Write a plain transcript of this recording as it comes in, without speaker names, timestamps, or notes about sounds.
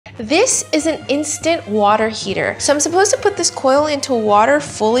This is an instant water heater. So I'm supposed to put this coil into water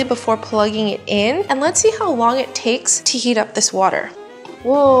fully before plugging it in, and let's see how long it takes to heat up this water.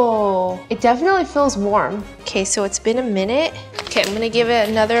 Whoa, it definitely feels warm. Okay, so it's been a minute. Okay, I'm gonna give it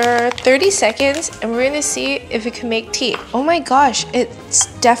another 30 seconds and we're gonna see if it can make tea. Oh my gosh,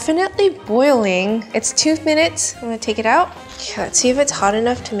 it's definitely boiling. It's 2 minutes, I'm gonna take it out. Okay, let's see if it's hot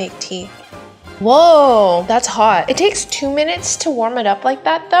enough to make tea. Whoa, that's hot. It takes 2 minutes to warm it up like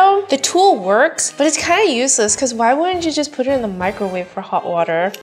that though. The tool works, but it's kind of useless because why wouldn't you just put it in the microwave for hot water?